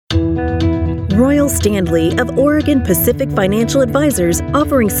Royal Standley of Oregon Pacific Financial Advisors,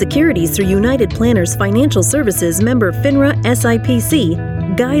 offering securities through United Planners Financial Services member FINRA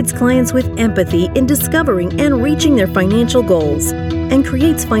SIPC, guides clients with empathy in discovering and reaching their financial goals, and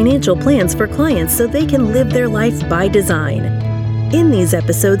creates financial plans for clients so they can live their life by design. In these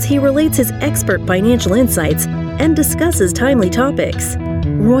episodes, he relates his expert financial insights and discusses timely topics.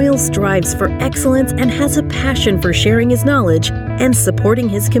 Royal strives for excellence and has a passion for sharing his knowledge and supporting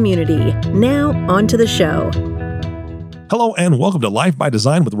his community. Now, on to the show. Hello and welcome to Life by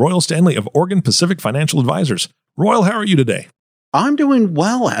Design with Royal Standley of Oregon Pacific Financial Advisors. Royal, how are you today? I'm doing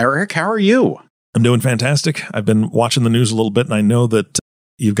well, Eric. How are you? I'm doing fantastic. I've been watching the news a little bit, and I know that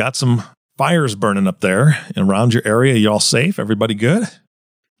you've got some fires burning up there around your area. You all safe? Everybody good?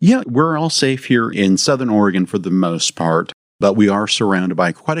 Yeah, we're all safe here in Southern Oregon for the most part, but we are surrounded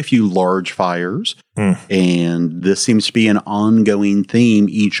by quite a few large fires. And this seems to be an ongoing theme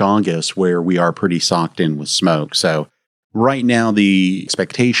each August where we are pretty socked in with smoke. So right now, the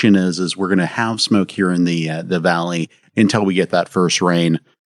expectation is we're going to have smoke here in the valley until we get that first rain,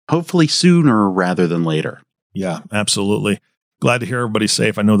 hopefully sooner rather than later. Yeah, absolutely. Glad to hear everybody's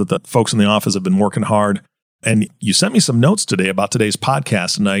safe. I know that the folks in the office have been working hard. And you sent me some notes today about today's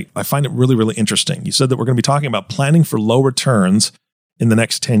podcast, and I find it really, really interesting. You said that we're going to be talking about planning for low returns in the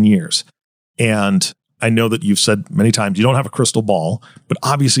next 10 years. And I know that you've said many times you don't have a crystal ball, but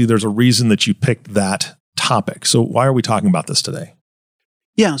obviously there's a reason that you picked that topic. So why are we talking about this today?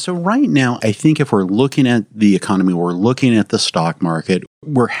 Yeah, so right now, I think if we're looking at the economy, we're looking at the stock market,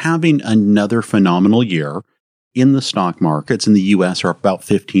 we're having another phenomenal year in the stock markets. In the U.S. are up about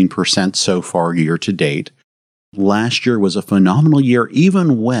 15% so far year to date. Last year was a phenomenal year,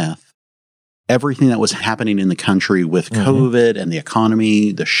 even with everything that was happening in the country with COVID and the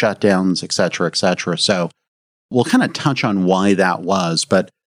economy, the shutdowns, et cetera, et cetera. So we'll kind of touch on why that was. But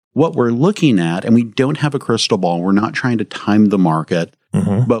what we're looking at, and we don't have a crystal ball, we're not trying to time the market,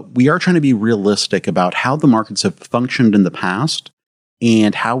 but we are trying to be realistic about how the markets have functioned in the past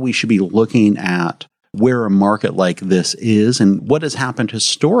and how we should be looking at where a market like this is and what has happened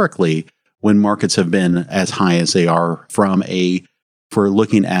historically when markets have been as high as they are for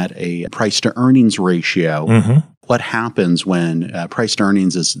looking at a price to earnings ratio. What happens when price to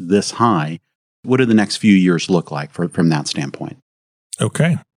earnings is this high? What do the next few years look like from that standpoint?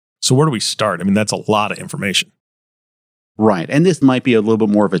 Okay. So where do we start? I mean, that's a lot of information. Right. And this might be a little bit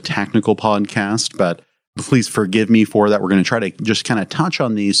more of a technical podcast, but please forgive me for that. We're going to try to just kind of touch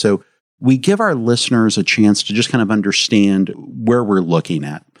on these so we give our listeners a chance to just kind of understand where we're looking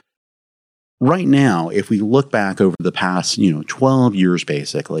at. Right now, if we look back over the past, 12 years,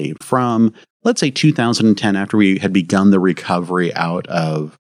 basically, from, let's say, 2010, after we had begun the recovery out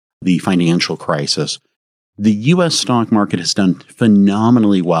of the financial crisis, the U.S. stock market has done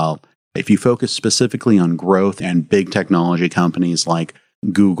phenomenally well. If you focus specifically on growth and big technology companies like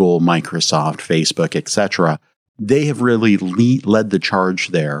Google, Microsoft, Facebook, etc., they have really led the charge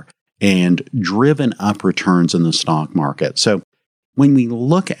there and driven up returns in the stock market. So when we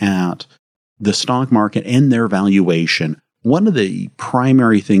look at the stock market and their valuation, one of the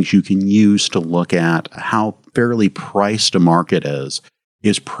primary things you can use to look at how fairly priced a market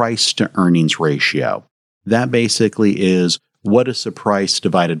is price to earnings ratio. That basically is what is the price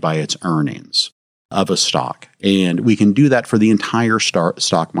divided by its earnings of a stock. And we can do that for the entire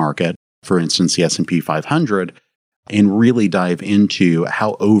stock market, for instance, the S&P 500, and really dive into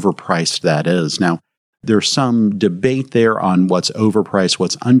how overpriced that is. Now, there's some debate there on what's overpriced,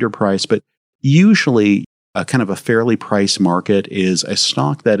 what's underpriced, but usually, a kind of a fairly priced market is a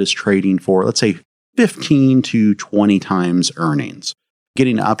stock that is trading for, let's say, 15 to 20 times earnings.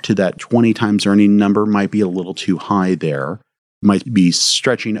 Getting up to that 20 times earning number might be a little too high there, might be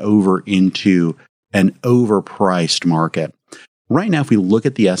stretching over into an overpriced market. Right now, if we look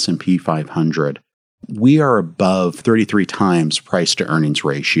at the S&P 500, we are above 33 times price to earnings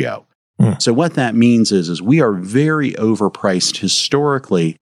ratio. So what that means is we are very overpriced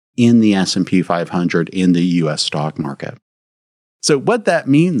historically in the S&P 500 in the U.S. stock market. So what that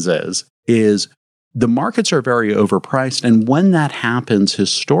means is the markets are very overpriced. And when that happens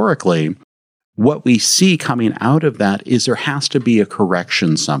historically, what we see coming out of that is there has to be a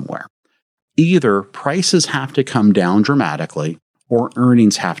correction somewhere. Either prices have to come down dramatically or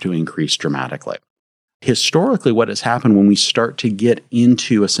earnings have to increase dramatically. Historically, what has happened when we start to get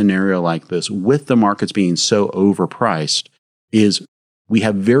into a scenario like this with the markets being so overpriced is we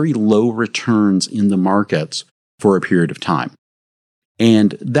have very low returns in the markets for a period of time.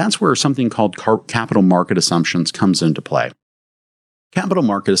 And that's where something called capital market assumptions comes into play. Capital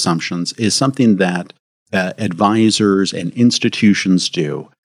market assumptions is something that advisors and institutions do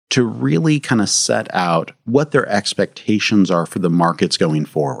to really kind of set out what their expectations are for the markets going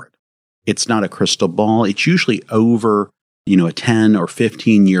forward. It's not a crystal ball. It's usually over, a 10 or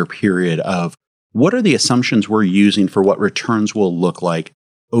 15 year period of what are the assumptions we're using for what returns will look like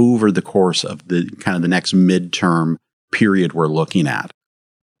over the course of the kind of the next midterm period we're looking at.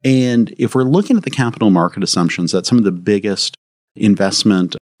 And if we're looking at the capital market assumptions that some of the biggest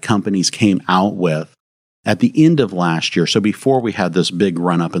investment companies came out with at the end of last year, so before we had this big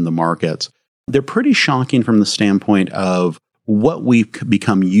run up in the markets, they're pretty shocking from the standpoint of what we've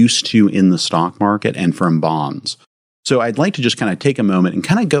become used to in the stock market and from bonds. So I'd like to just kind of take a moment and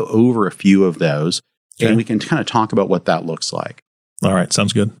kind of go over a few of those, and we can kind of talk about what that looks like. All right,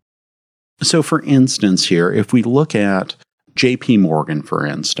 sounds good. So for instance here, if we look at JP Morgan, for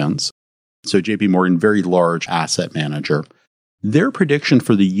instance, so JP Morgan, very large asset manager, their prediction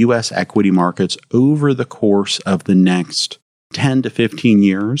for the U.S. equity markets over the course of the next 10 to 15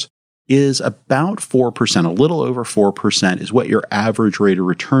 years is about 4%, a little over 4% is what your average rate of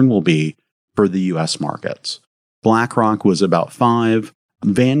return will be for the U.S. markets. BlackRock was about 5%.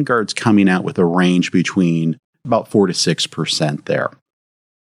 Vanguard's coming out with a range between about 4 to 6% there.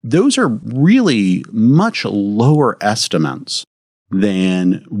 Those are really much lower estimates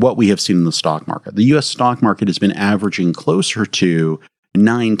than what we have seen in the stock market. The U.S. stock market has been averaging closer to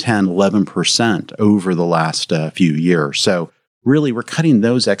 9, 10, 11% over the last few years. So really, we're cutting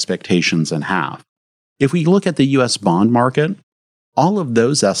those expectations in half. If we look at the U.S. bond market, all of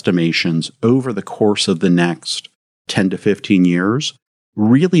those estimations over the course of the next 10 to 15 years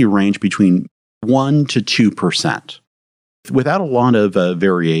really range between 1 to 2%. Without a lot of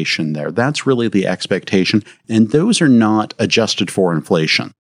variation there. That's really the expectation, and those are not adjusted for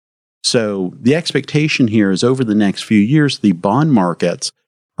inflation. So the expectation here is over the next few years, the bond markets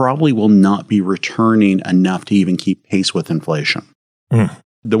probably will not be returning enough to even keep pace with inflation.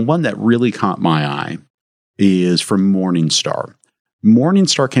 The one that really caught my eye is from Morningstar.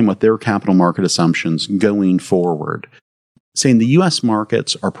 Morningstar came with their capital market assumptions going forward, saying the U.S.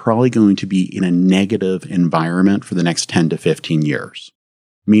 markets are probably going to be in a negative environment for the next 10 to 15 years,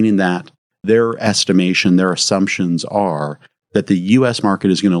 meaning that their estimation, their assumptions are that the U.S.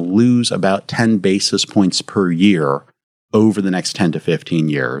 market is going to lose about 10 basis points per year over the next 10 to 15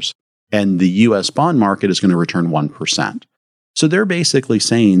 years, and the U.S. bond market is going to return 1%. So they're basically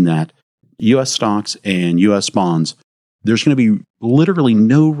saying that U.S. stocks and U.S. bonds, there's going to be literally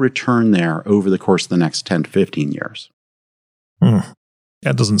no return there over the course of the next 10 to 15 years.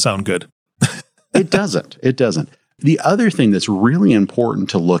 That doesn't sound good. It doesn't. It doesn't. The other thing that's really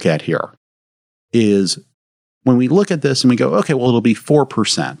important to look at here is when we look at this and we go, okay, well, it'll be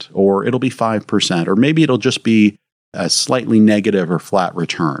 4% or it'll be 5%, or maybe it'll just be a slightly negative or flat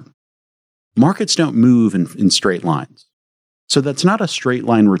return. Markets don't move in straight lines. So that's not a straight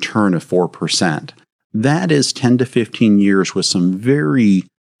line return of 4%. That is 10 to 15 years with some very,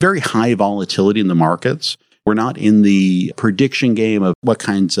 very high volatility in the markets. We're not in the prediction game of what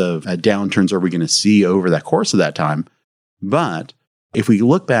kinds of downturns are we going to see over that course of that time. But if we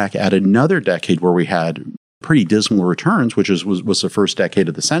look back at another decade where we had pretty dismal returns, which was the first decade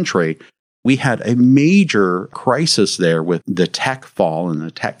of the century, we had a major crisis there with the tech fall and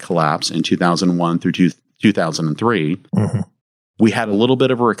the tech collapse in 2001 through 2003. We had a little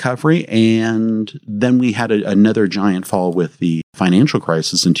bit of a recovery, and then we had another giant fall with the financial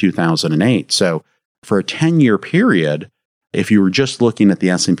crisis in 2008. So for a 10-year period, if you were just looking at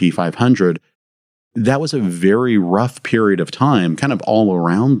the S&P 500, that was a very rough period of time, kind of all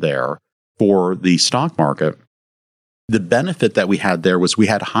around there for the stock market. The benefit that we had there was we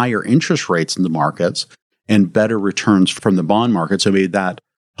had higher interest rates in the markets and better returns from the bond market. So maybe that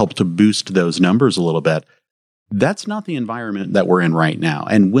helped to boost those numbers a little bit. That's not the environment that we're in right now.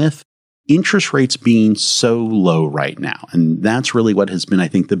 And with interest rates being so low right now, and that's really what has been, I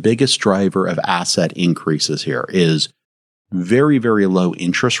think, the biggest driver of asset increases here is very, very low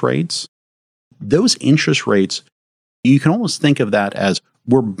interest rates. Those interest rates, you can almost think of that as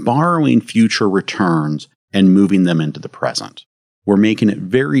we're borrowing future returns and moving them into the present. We're making it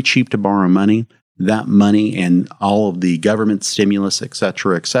very cheap to borrow money. That money and all of the government stimulus, et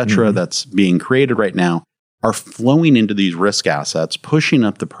cetera, that's being created right now are flowing into these risk assets, pushing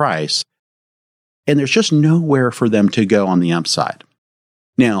up the price, and there's just nowhere for them to go on the upside.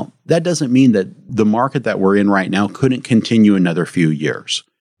 Now, that doesn't mean that the market that we're in right now couldn't continue another few years.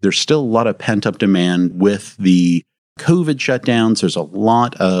 There's still a lot of pent-up demand with the COVID shutdowns. There's a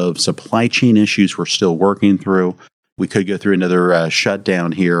lot of supply chain issues we're still working through. We could go through another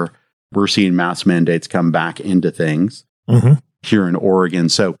shutdown here. We're seeing mask mandates come back into things here in Oregon.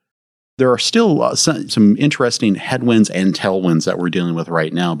 So there are still some interesting headwinds and tailwinds that we're dealing with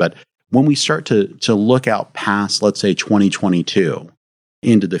right now. But when we start to look out past, let's say, 2022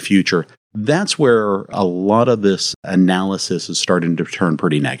 into the future, that's where a lot of this analysis is starting to turn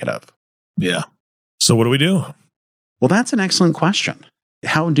pretty negative. Yeah. So what do we do? Well, that's an excellent question.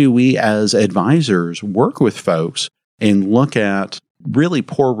 How do we as advisors work with folks and look at really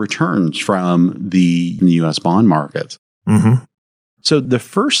poor returns from the U.S. bond markets? Mm-hmm. So the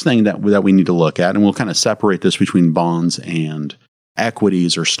first thing that we need to look at, and we'll kind of separate this between bonds and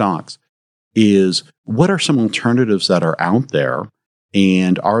equities or stocks, is what are some alternatives that are out there?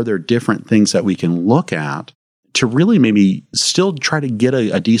 And are there different things that we can look at to really maybe still try to get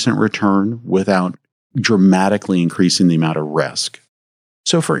a decent return without dramatically increasing the amount of risk?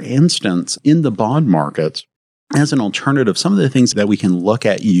 So for instance, in the bond markets, as an alternative, some of the things that we can look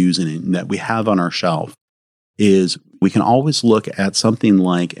at using and that we have on our shelf is we can always look at something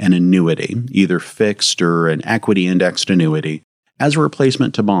like an annuity, either fixed or an equity indexed annuity, as a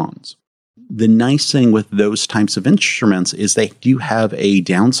replacement to bonds. The nice thing with those types of instruments is they do have a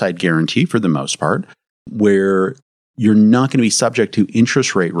downside guarantee for the most part, where you're not going to be subject to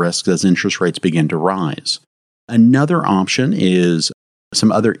interest rate risks as interest rates begin to rise. Another option is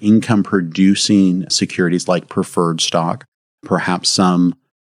some other income producing securities like preferred stock, perhaps some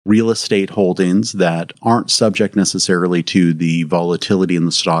real estate holdings that aren't subject necessarily to the volatility in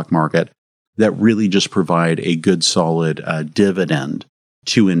the stock market, that really just provide a good solid dividend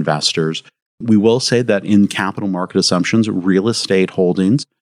to investors. We will say that in capital market assumptions, real estate holdings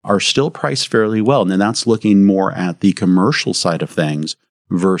are still priced fairly well. And then that's looking more at the commercial side of things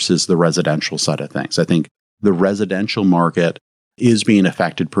versus the residential side of things. I think the residential market is being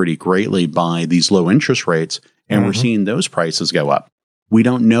affected pretty greatly by these low interest rates, and we're seeing those prices go up. We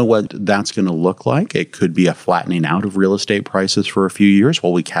don't know what that's going to look like. It could be a flattening out of real estate prices for a few years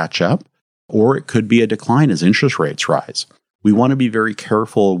while we catch up, or it could be a decline as interest rates rise. We want to be very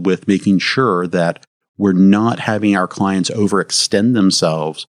careful with making sure that we're not having our clients overextend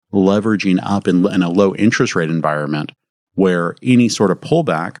themselves, leveraging up in a low interest rate environment where any sort of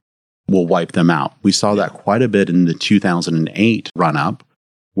pullback will wipe them out. We saw that quite a bit in the 2008 run-up,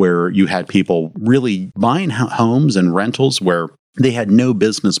 where you had people really buying homes and rentals where they had no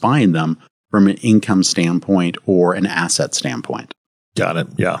business buying them from an income standpoint or an asset standpoint. Got it.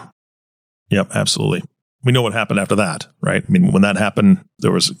 Yeah. Yep, absolutely. We know what happened after that, right? I mean, when that happened,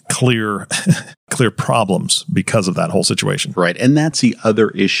 there was clear problems because of that whole situation. Right. And that's the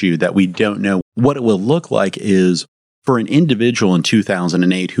other issue that we don't know what it will look like is for an individual in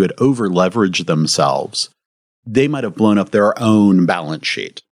 2008 who had over-leveraged themselves, they might have blown up their own balance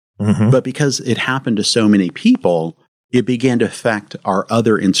sheet. But because it happened to so many people, it began to affect our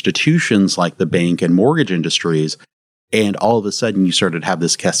other institutions like the bank and mortgage industries. And all of a sudden, you started to have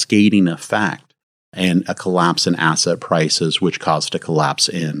this cascading effect and a collapse in asset prices, which caused a collapse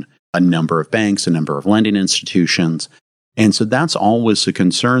in a number of banks, a number of lending institutions. And so that's always a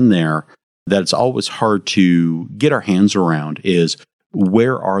concern there, that it's always hard to get our hands around, is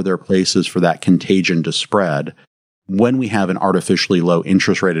where are there places for that contagion to spread when we have an artificially low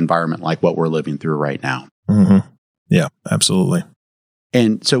interest rate environment like what we're living through right now. Yeah, absolutely.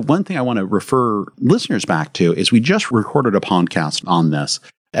 And so one thing I want to refer listeners back to is we just recorded a podcast on this,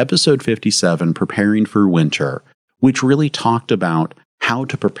 episode 57, Preparing for Winter, which really talked about how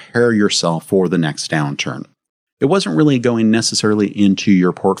to prepare yourself for the next downturn. It wasn't really going necessarily into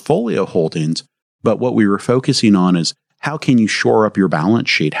your portfolio holdings, but what we were focusing on is how can you shore up your balance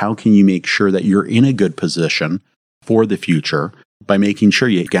sheet? How can you make sure that you're in a good position for the future by making sure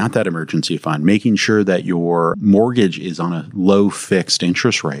you got that emergency fund, making sure that your mortgage is on a low fixed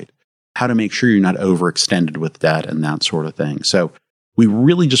interest rate, how to make sure you're not overextended with debt and that sort of thing. So we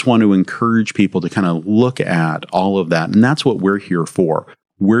really just want to encourage people to kind of look at all of that. And that's what we're here for.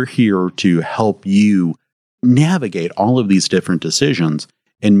 We're here to help you navigate all of these different decisions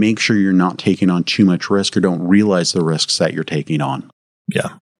and make sure you're not taking on too much risk or don't realize the risks that you're taking on.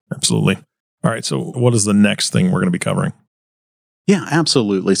 Yeah, absolutely. All right. So what is the next thing we're going to be covering? Yeah,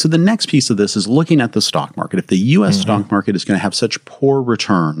 absolutely. So the next piece of this is looking at the stock market. If the U.S. stock market is going to have such poor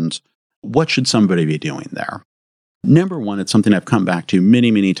returns, what should somebody be doing there? Number one, it's something I've come back to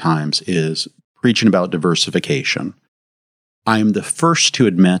many, many times, is preaching about diversification. I am the first to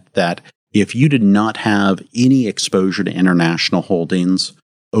admit that if you did not have any exposure to international holdings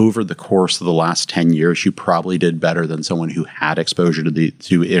over the course of the last 10 years, you probably did better than someone who had exposure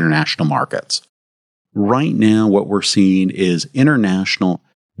to international markets. Right now, what we're seeing is international,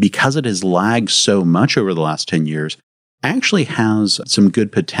 because it has lagged so much over the last 10 years, actually has some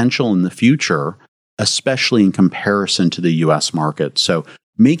good potential in the future, especially in comparison to the U.S. market. So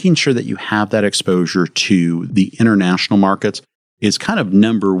making sure that you have that exposure to the international markets is kind of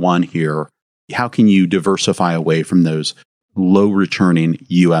number one here. How can you diversify away from those low returning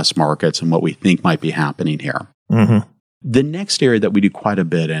US markets and what we think might be happening here? Mm-hmm. The next area that we do quite a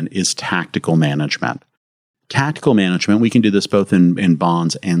bit in is tactical management. Tactical management, we can do this both in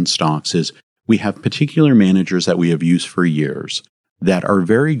bonds and stocks, is we have particular managers that we have used for years that are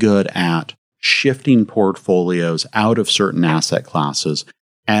very good at shifting portfolios out of certain asset classes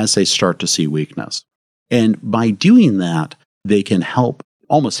as they start to see weakness. And by doing that, they can help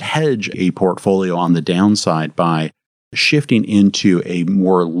almost hedge a portfolio on the downside by shifting into a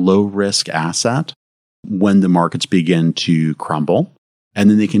more low-risk asset when the markets begin to crumble. And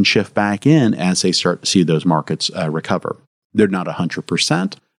then they can shift back in as they start to see those markets recover. They're not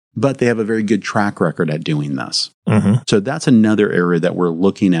 100%, but they have a very good track record at doing this. Mm-hmm. So that's another area that we're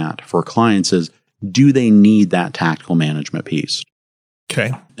looking at for clients is, do they need that tactical management piece?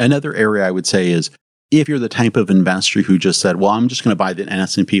 Okay. Another area I would say is, if you're the type of investor who just said, well, I'm just going to buy the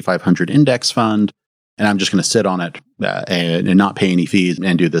S&P 500 index fund, and I'm just going to sit on it and not pay any fees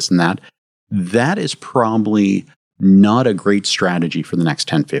and do this and that, that is probably not a great strategy for the next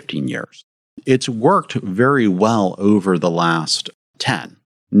 10, 15 years. It's worked very well over the last 10.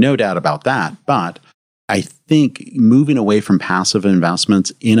 No doubt about that. But I think moving away from passive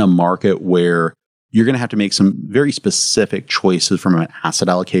investments in a market where you're going to have to make some very specific choices from an asset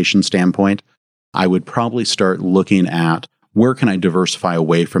allocation standpoint, I would probably start looking at where can I diversify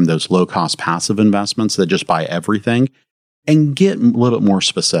away from those low-cost passive investments that just buy everything and get a little bit more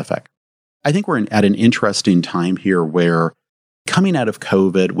specific. I think we're at an interesting time here where coming out of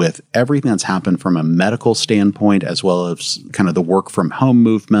COVID with everything that's happened from a medical standpoint, as well as kind of the work from home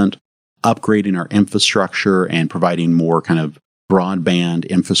movement, upgrading our infrastructure and providing more kind of broadband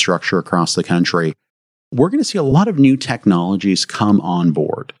infrastructure across the country, we're going to see a lot of new technologies come on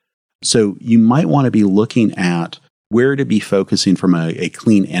board. So you might want to be looking at where to be focusing from a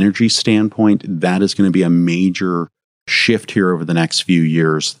clean energy standpoint. That is going to be a major shift here over the next few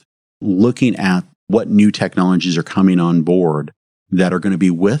years, looking at what new technologies are coming on board that are going to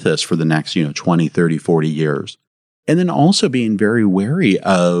be with us for the next 20, 30, 40 years. And then also being very wary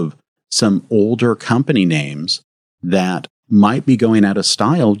of some older company names that might be going out of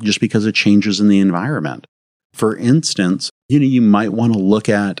style just because of changes in the environment. For instance, you might want to look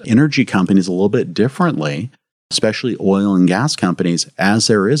at energy companies a little bit differently, especially oil and gas companies, as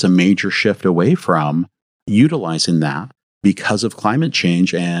there is a major shift away from utilizing that because of climate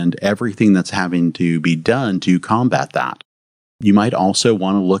change and everything that's having to be done to combat that. You might also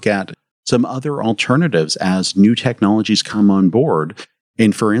want to look at some other alternatives as new technologies come on board.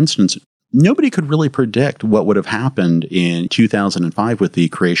 And for instance, nobody could really predict what would have happened in 2005 with the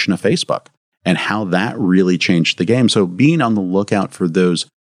creation of Facebook and how that really changed the game. So being on the lookout for those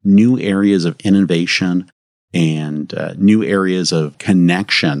new areas of innovation and new areas of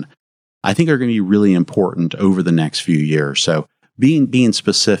connection, I think are going to be really important over the next few years. So being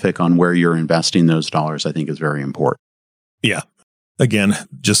specific on where you're investing those dollars, I think is very important. Yeah. Again,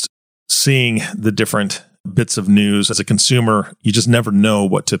 just seeing the different bits of news as a consumer, you just never know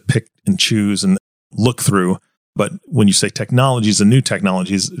what to pick and choose and look through. But when you say technologies and new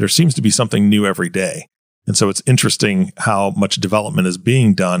technologies, there seems to be something new every day. And so it's interesting how much development is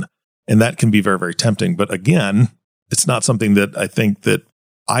being done. And that can be very, very tempting. But again, it's not something that I think that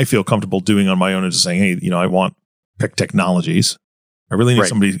I feel comfortable doing on my own and just saying, hey, I want pick technologies. I really need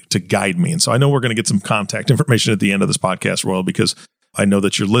somebody to guide me. And so I know we're going to get some contact information at the end of this podcast, Royal, because I know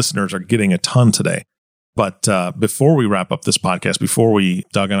that your listeners are getting a ton today. But before we wrap up this podcast, before we,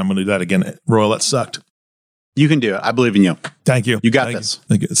 Doug, and I'm going to do that again, Royal, that sucked. You can do it. I believe in you. Thank you. You got this.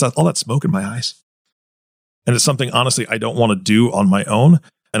 Thank you. It's all that smoke in my eyes. And it's something, honestly, I don't want to do on my own.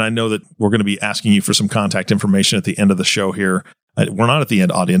 And I know that we're going to be asking you for some contact information at the end of the show here. We're not at the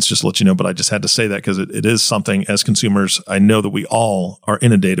end, audience, just to let you know, but I just had to say that because it is something as consumers, I know that we all are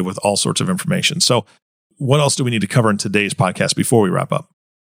inundated with all sorts of information. So what else do we need to cover in today's podcast before we wrap up?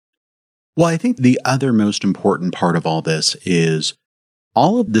 Well, I think the other most important part of all this is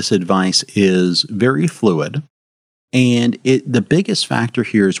all of this advice is very fluid. And the biggest factor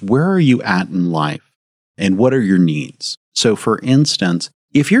here is, where are you at in life and what are your needs? So for instance,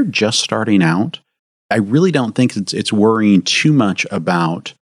 if you're just starting out, I really don't think it's worrying too much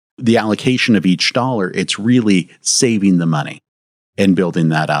about the allocation of each dollar. It's really saving the money and building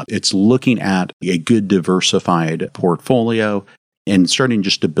that up. It's looking at a good diversified portfolio and starting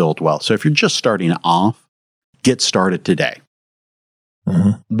just to build wealth. So if you're just starting off, get started today.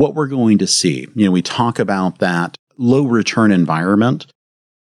 Mm-hmm. What we're going to see, we talk about that low return environment.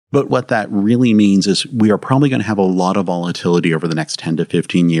 But what that really means is we are probably going to have a lot of volatility over the next 10 to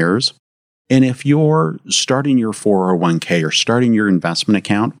 15 years. And if you're starting your 401k or starting your investment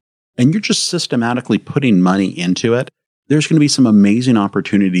account and you're just systematically putting money into it, there's going to be some amazing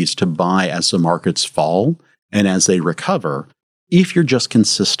opportunities to buy as the markets fall and as they recover if you're just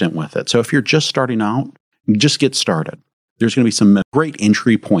consistent with it. So if you're just starting out, just get started. There's going to be some great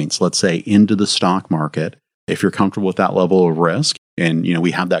entry points, let's say, into the stock market if you're comfortable with that level of risk. And,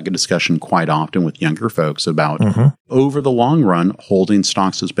 we have that good discussion quite often with younger folks about over the long run, holding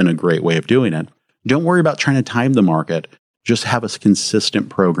stocks has been a great way of doing it. Don't worry about trying to time the market. Just have a consistent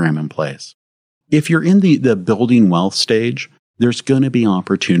program in place. If you're in the building wealth stage, there's going to be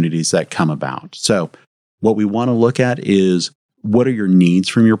opportunities that come about. So what we want to look at is, what are your needs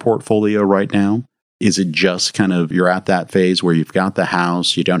from your portfolio right now? Is it just kind of you're at that phase where you've got the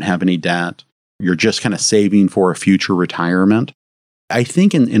house, you don't have any debt, you're just kind of saving for a future retirement? I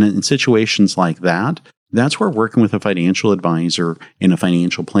think in situations like that, that's where working with a financial advisor and a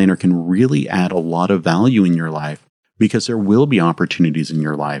financial planner can really add a lot of value in your life, because there will be opportunities in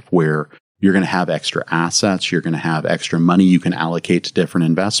your life where you're going to have extra assets, you're going to have extra money you can allocate to different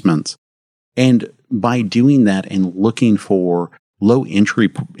investments. And by doing that and looking for low entry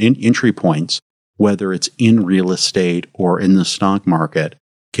points, whether it's in real estate or in the stock market,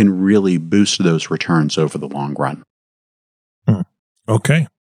 can really boost those returns over the long run. Okay.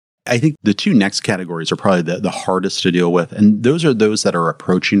 I think the two next categories are probably the hardest to deal with. And those are those that are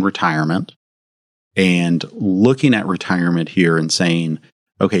approaching retirement and looking at retirement here and saying,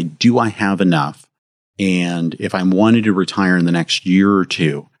 okay, do I have enough? And if I'm wanting to retire in the next year or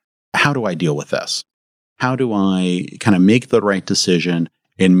two, how do I deal with this? How do I kind of make the right decision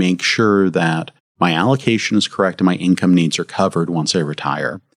and make sure that my allocation is correct and my income needs are covered once I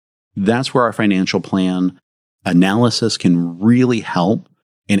retire? That's where our financial plan analysis can really help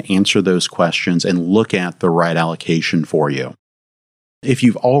and answer those questions and look at the right allocation for you. If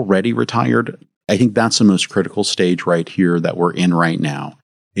you've already retired, I think that's the most critical stage right here that we're in right now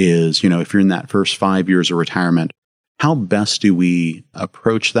is, if you're in that first 5 years of retirement, how best do we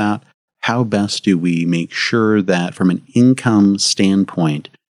approach that? How best do we make sure that from an income standpoint,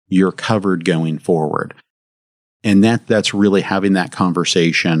 you're covered going forward? And that's really having that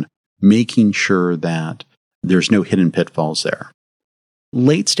conversation, making sure that there's no hidden pitfalls there.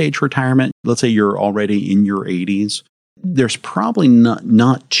 Late stage retirement, let's say you're already in your 80s, there's probably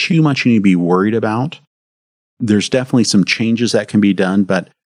not too much you need to be worried about. There's definitely some changes that can be done, but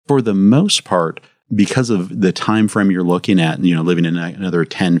for the most part, because of the time frame you're looking at, living in another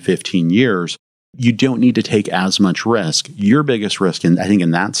 10, 15 years, you don't need to take as much risk. Your biggest risk, I think in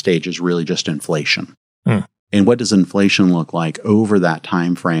that stage, is really just inflation. And what does inflation look like over that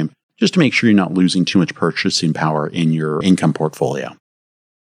time frame, just to make sure you're not losing too much purchasing power in your income portfolio.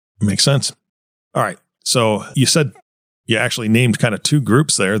 Makes sense. All right. So you said you actually named kind of two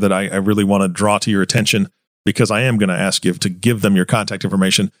groups there that I really want to draw to your attention, because I am going to ask you to give them your contact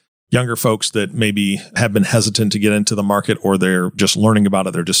information. Younger folks that maybe have been hesitant to get into the market, or they're just learning about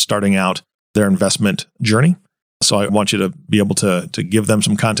it. They're just starting out their investment journey. So I want you to be able to give them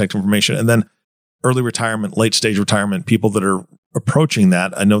some contact information. And then early retirement, late stage retirement, people that are approaching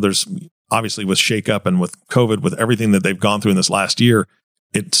that. I know there's obviously with shakeup and with COVID, with everything that they've gone through in this last year,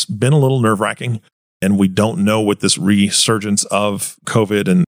 it's been a little nerve-wracking. And we don't know with this resurgence of COVID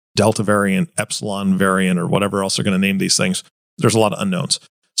and Delta variant, Epsilon variant, or whatever else they're going to name these things. There's a lot of unknowns.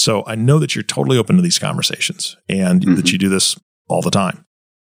 So I know that you're totally open to these conversations and that you do this all the time.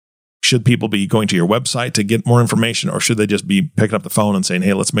 Should people be going to your website to get more information, or should they just be picking up the phone and saying,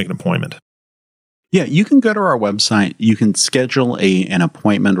 hey, let's make an appointment? Yeah, you can go to our website. You can schedule an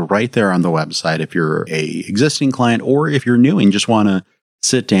appointment right there on the website if you're a existing client, or if you're new and just want to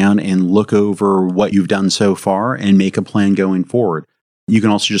sit down and look over what you've done so far and make a plan going forward. You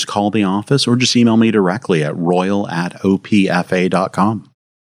can also just call the office or just email me directly at royal@opfa.com.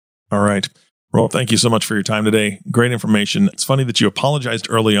 All right. Royal, thank you so much for your time today. Great information. It's funny that you apologized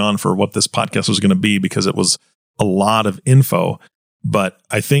early on for what this podcast was going to be, because it was a lot of info, but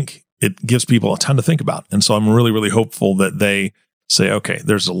I think it gives people a ton to think about. And so I'm really, really hopeful that they say, okay,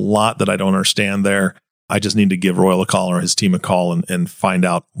 there's a lot that I don't understand there. I just need to give Royal a call or his team a call and find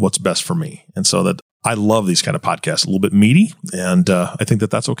out what's best for me. And so that I love these kind of podcasts, a little bit meaty, and I think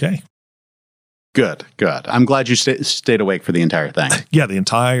that that's okay. Good. I'm glad you stayed awake for the entire thing. Yeah, the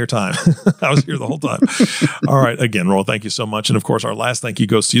entire time. I was here the whole time. All right. Again, Royal, thank you so much. And of course, our last thank you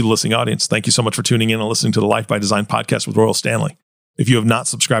goes to you, the listening audience. Thank you so much for tuning in and listening to the Life by Design podcast with Royal Stanley. If you have not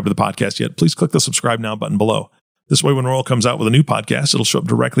subscribed to the podcast yet, please click the subscribe now button below. This way, when Royal comes out with a new podcast, it'll show up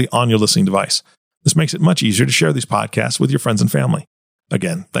directly on your listening device. This makes it much easier to share these podcasts with your friends and family.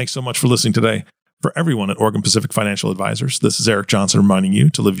 Again, thanks so much for listening today. For everyone at Oregon Pacific Financial Advisors, this is Eric Johnson reminding you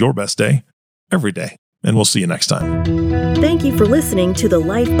to live your best day every day. And we'll see you next time. Thank you for listening to the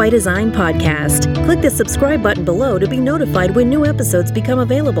Life by Design podcast. Click the subscribe button below to be notified when new episodes become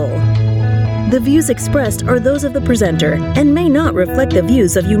available. The views expressed are those of the presenter and may not reflect the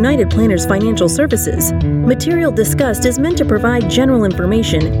views of United Planners Financial Services. Material discussed is meant to provide general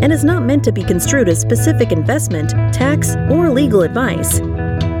information and is not meant to be construed as specific investment, tax, or legal advice.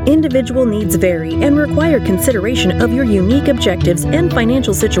 Individual needs vary and require consideration of your unique objectives and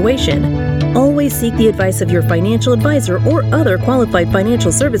financial situation. Always seek the advice of your financial advisor or other qualified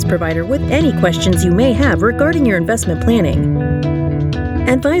financial service provider with any questions you may have regarding your investment planning.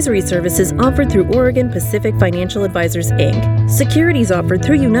 Advisory services offered through Oregon Pacific Financial Advisors, Inc. Securities offered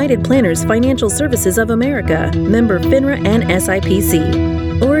through United Planners Financial Services of America, member FINRA and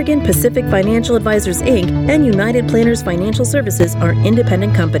SIPC. Oregon Pacific Financial Advisors, Inc. and United Planners Financial Services are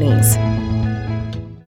independent companies.